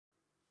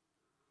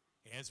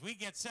as we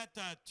get set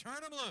to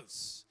turn them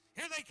loose.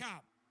 Here they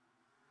come.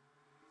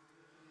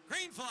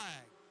 Green flag.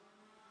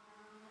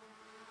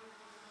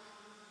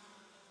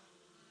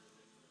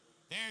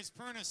 There's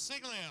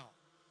Perniciglio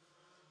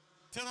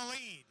to the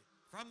lead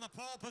from the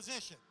pole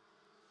position.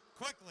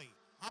 Quickly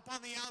up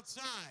on the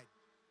outside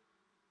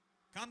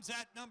comes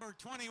at number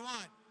 21.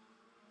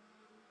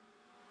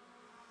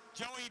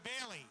 Joey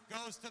Bailey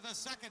goes to the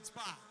second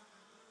spot.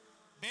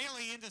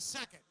 Bailey into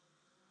second.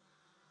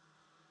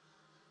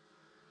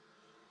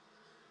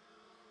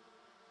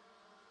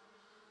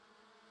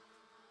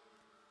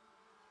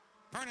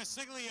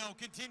 Perniciglio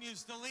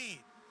continues to lead.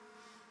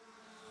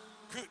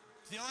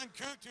 Dylan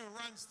Kutu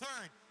runs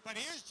third, but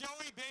here's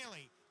Joey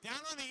Bailey down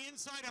on the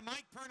inside of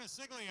Mike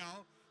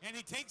Perniciglio, and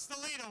he takes the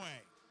lead away.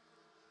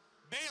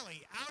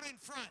 Bailey out in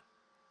front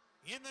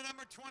in the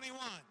number 21.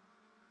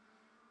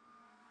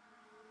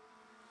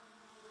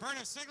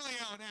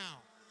 Perniciglio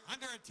now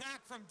under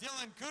attack from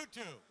Dylan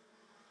Kutu.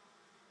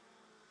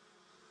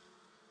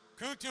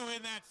 Kutu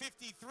in that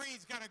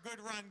 53's got a good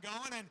run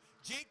going, and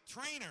Jake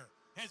Trainer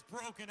has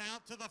broken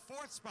out to the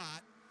fourth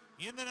spot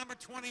in the number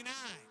 29.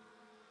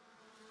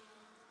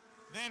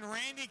 Then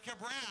Randy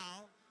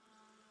Cabral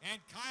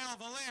and Kyle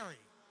Valeri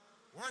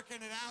working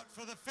it out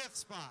for the fifth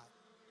spot.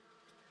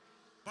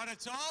 But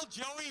it's all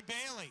Joey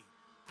Bailey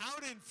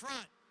out in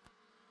front.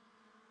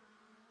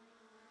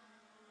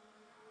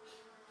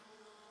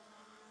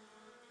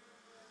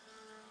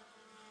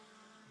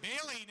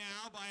 Bailey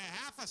now by a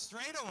half a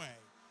straightaway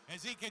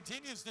as he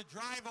continues to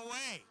drive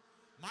away.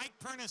 Mike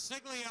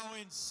Perniciglio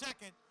in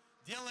second,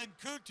 Dylan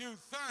Kutu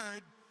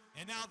third,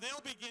 and now they'll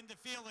begin to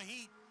feel the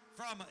heat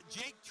from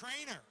Jake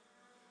Trainer.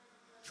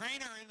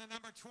 Trainer in the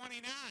number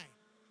 29.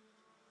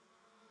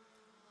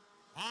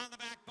 On the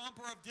back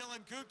bumper of Dylan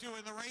Kutu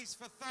in the race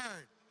for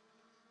third.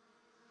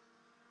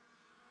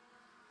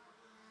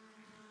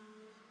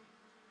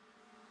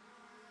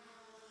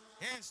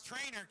 Here's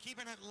Trainer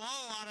keeping it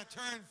low out of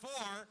turn 4,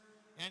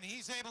 and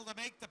he's able to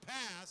make the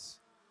pass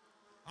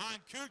on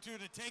Kutu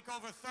to take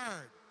over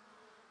third.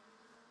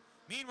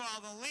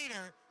 Meanwhile, the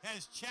leader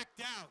has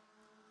checked out.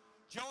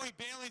 Joey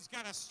Bailey's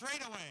got a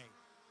straightaway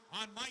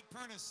on Mike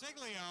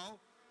Perniciglio,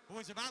 who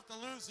is about to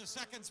lose the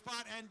second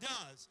spot and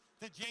does,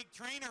 to Jake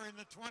Trainer in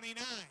the 29.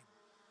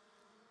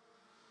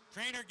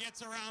 Trainer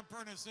gets around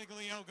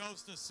Perniciglio,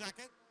 goes to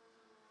second.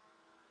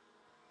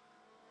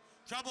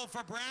 Trouble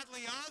for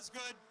Bradley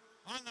Osgood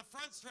on the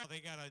front stretch. They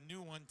got a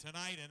new one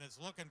tonight, and it's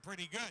looking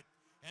pretty good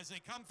as they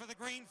come for the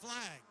green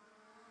flag.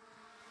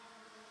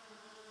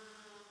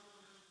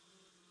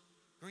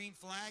 Green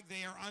flag,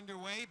 they are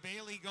underway.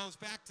 Bailey goes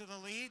back to the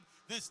lead,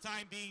 this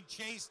time being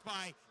chased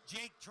by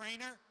Jake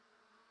Trainer.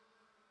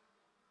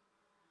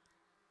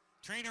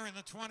 Trainer in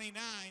the 29,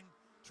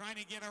 trying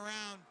to get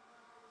around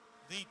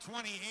the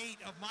 28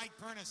 of Mike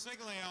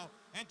Perniciglio.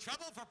 And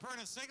trouble for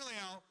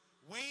Perniciglio,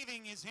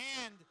 waving his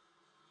hand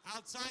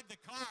outside the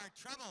car.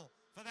 Trouble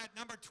for that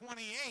number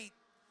 28.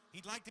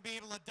 He'd like to be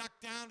able to duck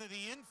down to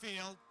the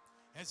infield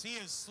as he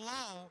is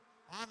slow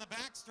on the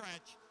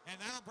backstretch, and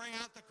that'll bring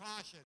out the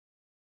caution.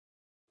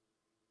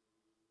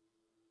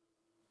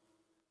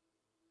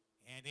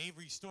 And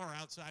Avery Storr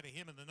outside of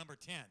him in the number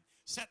 10.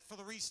 Set for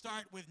the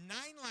restart with 9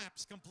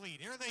 laps complete.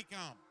 Here they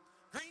come.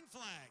 Green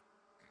flag.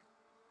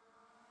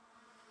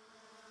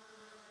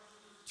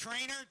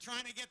 Trainer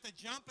trying to get the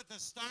jump at the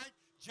start.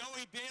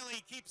 Joey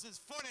Bailey keeps his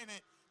foot in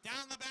it.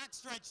 Down the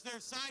backstretch,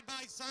 they're side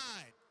by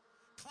side.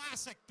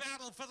 Classic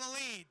battle for the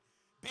lead.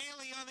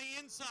 Bailey on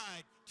the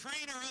inside.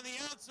 Trainer on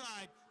the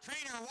outside.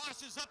 Trainer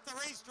washes up the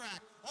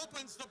racetrack.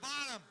 Opens the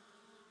bottom.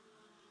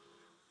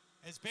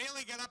 As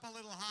Bailey got up a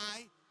little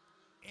high,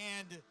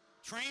 and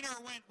Trainer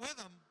went with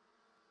him.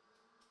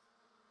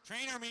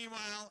 Trainer,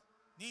 meanwhile,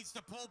 needs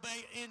to pull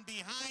in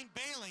behind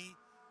Bailey.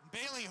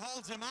 Bailey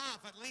holds him off,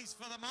 at least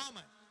for the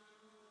moment.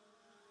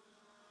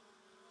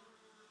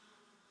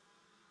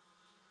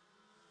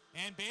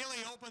 And Bailey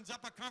opens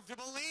up a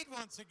comfortable lead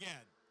once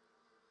again.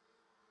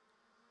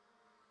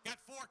 Got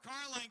 4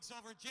 car lengths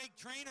over Jake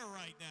Trainer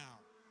right now.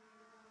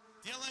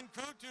 Dylan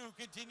Kutu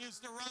continues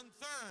to run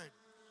third.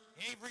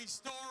 Avery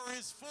Storr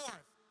is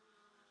fourth.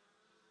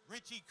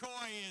 Richie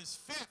Coy is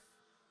fifth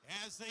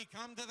as they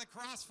come to the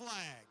cross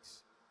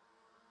flags.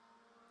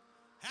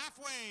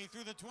 Halfway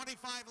through the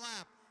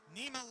 25-lap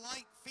NEMA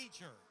Light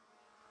feature.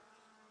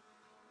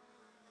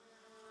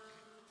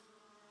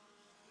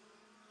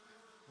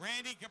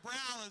 Randy Cabral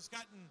has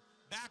gotten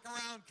back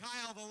around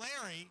Kyle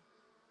Valeri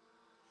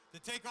to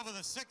take over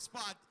the 6th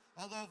spot,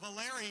 although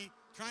Valeri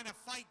trying to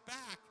fight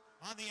back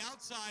on the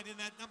outside in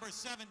that number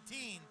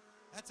 17.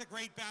 That's a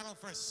great battle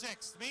for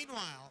 6th.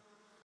 Meanwhile,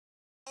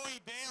 Joey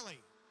Bailey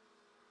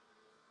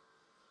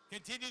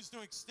continues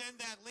to extend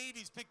that lead.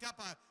 He's picked up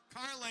a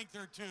car length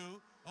or 2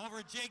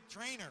 over Jake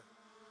Trainer.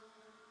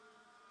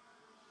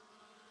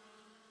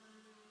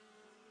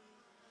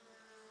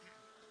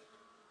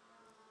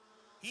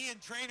 He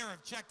and Trainer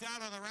have checked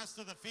out on the rest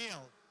of the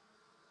field.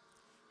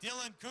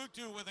 Dylan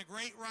Kutu with a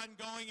great run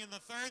going in the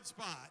 3rd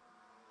spot.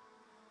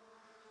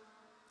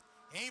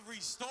 Avery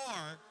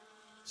Storr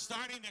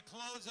starting to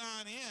close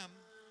on him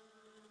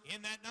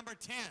in that number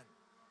 10.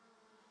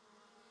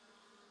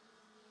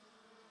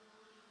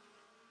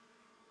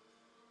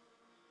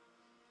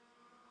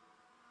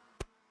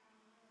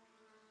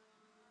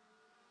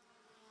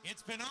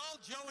 It's been all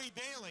Joey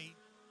Bailey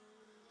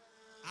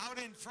out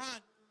in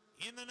front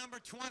in the number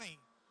 20.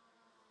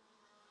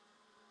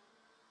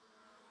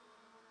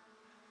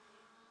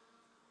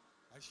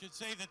 I should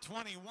say the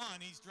 21.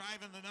 He's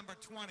driving the number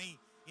 20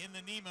 in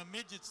the NEMA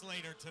Midgets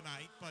later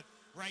tonight, but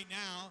right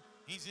now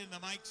he's in the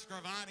Mike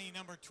Scrivani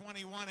number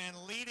 21 and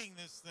leading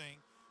this thing.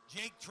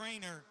 Jake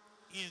Trainer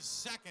is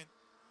second.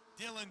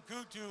 Dylan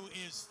Kutu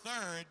is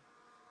third.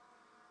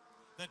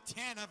 The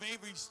 10 of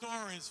Avery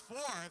Storr is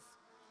fourth,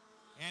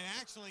 and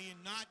actually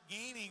not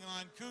gaining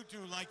on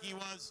Kutu like he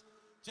was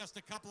just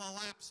a couple of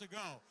laps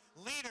ago.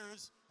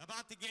 Leaders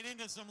about to get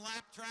into some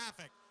lap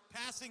traffic.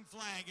 Passing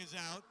flag is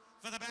out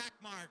for the back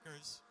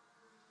markers.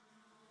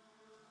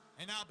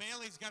 And now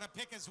Bailey's got to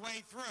pick his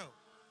way through.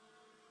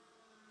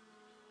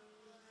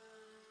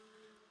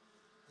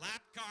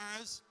 Lap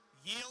cars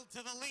yield to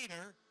the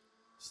leader,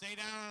 stay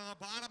down on the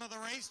bottom of the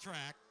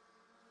racetrack,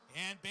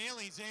 and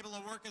Bailey's able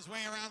to work his way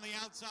around the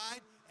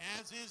outside,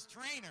 as is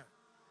Trainer.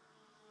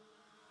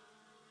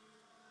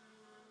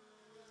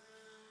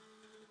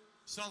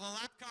 So the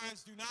lap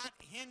cars do not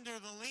hinder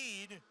the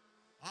lead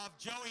of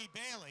Joey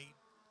Bailey.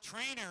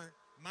 Trainer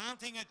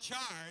mounting a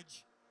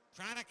charge,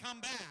 trying to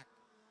come back.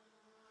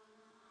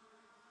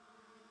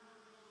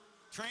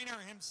 Trainer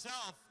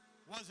himself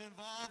was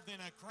involved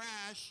in a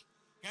crash,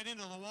 got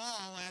into the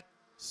wall at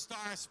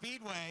Star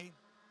Speedway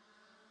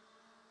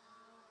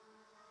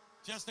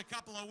just a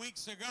couple of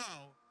weeks ago.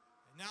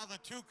 And now the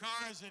two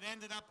cars that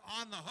ended up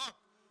on the hook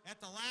at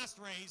the last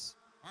race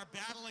are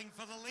battling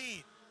for the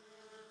lead.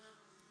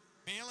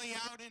 Bailey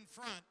out in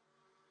front.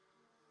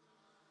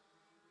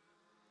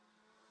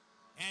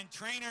 And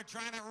Trainer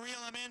trying to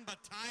reel him in, but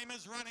time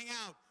is running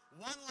out.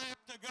 1 lap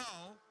to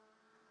go.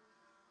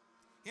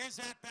 Here's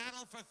that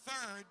battle for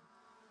third.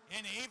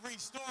 And Avery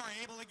Storr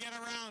able to get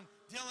around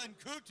Dylan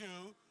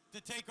Kutu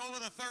to take over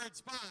the third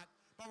spot.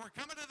 But we're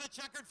coming to the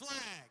checkered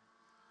flag.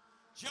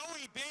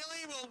 Joey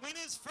Bailey will win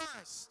his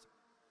first.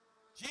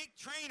 Jake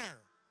Trainer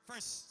for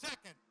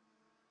second.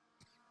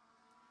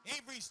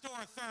 Avery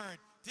Storr third.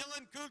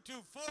 Dylan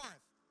Kutu fourth.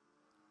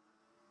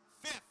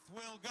 Fifth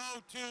will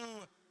go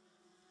to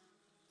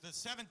the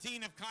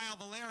 17 of Kyle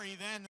Valeri,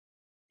 then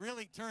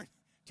really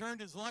turned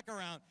his luck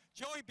around.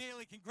 Joey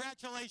Bailey,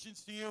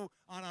 congratulations to you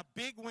on a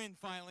big win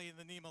finally in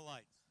the NEMA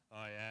Lights.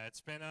 Oh yeah, it's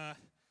been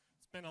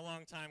a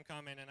long time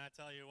coming, and I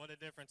tell you what a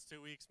difference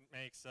 2 weeks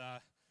makes.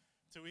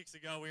 2 weeks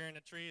ago we were in the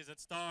trees at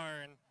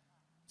Star, and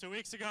 2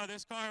 weeks ago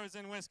this car was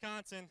in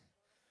Wisconsin.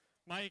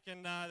 Mike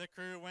and the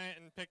crew went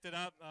and picked it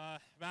up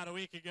about a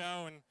week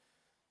ago, and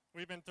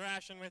we've been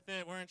thrashing with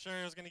it. Weren't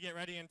sure it was going to get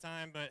ready in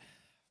time, but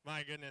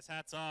my goodness,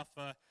 hats off.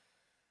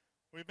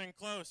 We've been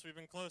close. We've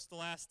been close the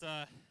last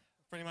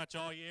pretty much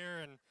all year,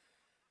 and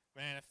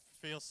man, it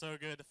feels so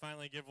good to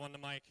finally give one to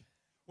Mike.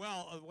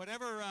 Well,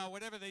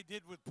 whatever they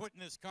did with putting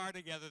this car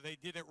together, they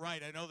did it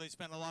right. I know they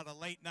spent a lot of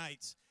late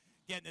nights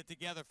getting it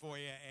together for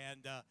you,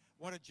 and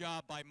what a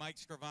job by Mike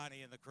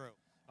Scrivani and the crew.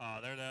 Oh,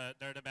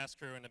 they're the best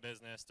crew in the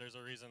business. There's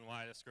a reason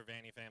why the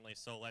Scrivani family is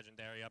so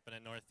legendary up in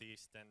the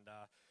Northeast, and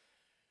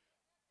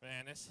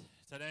man,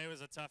 today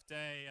was a tough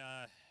day.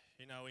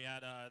 You know, we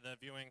had the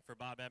viewing for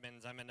Bob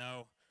Evans,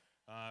 M&O.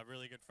 A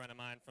really good friend of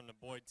mine from the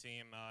Boyd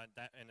team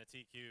in the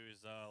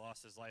TQs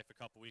lost his life a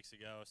couple weeks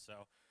ago.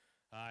 So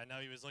I know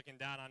he was looking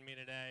down on me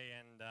today,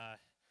 and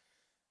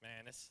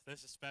man, this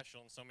is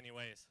special in so many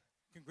ways.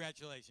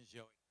 Congratulations,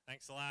 Joey.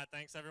 Thanks a lot.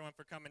 Thanks everyone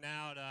for coming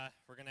out.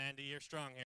 We're going to end the year strong here.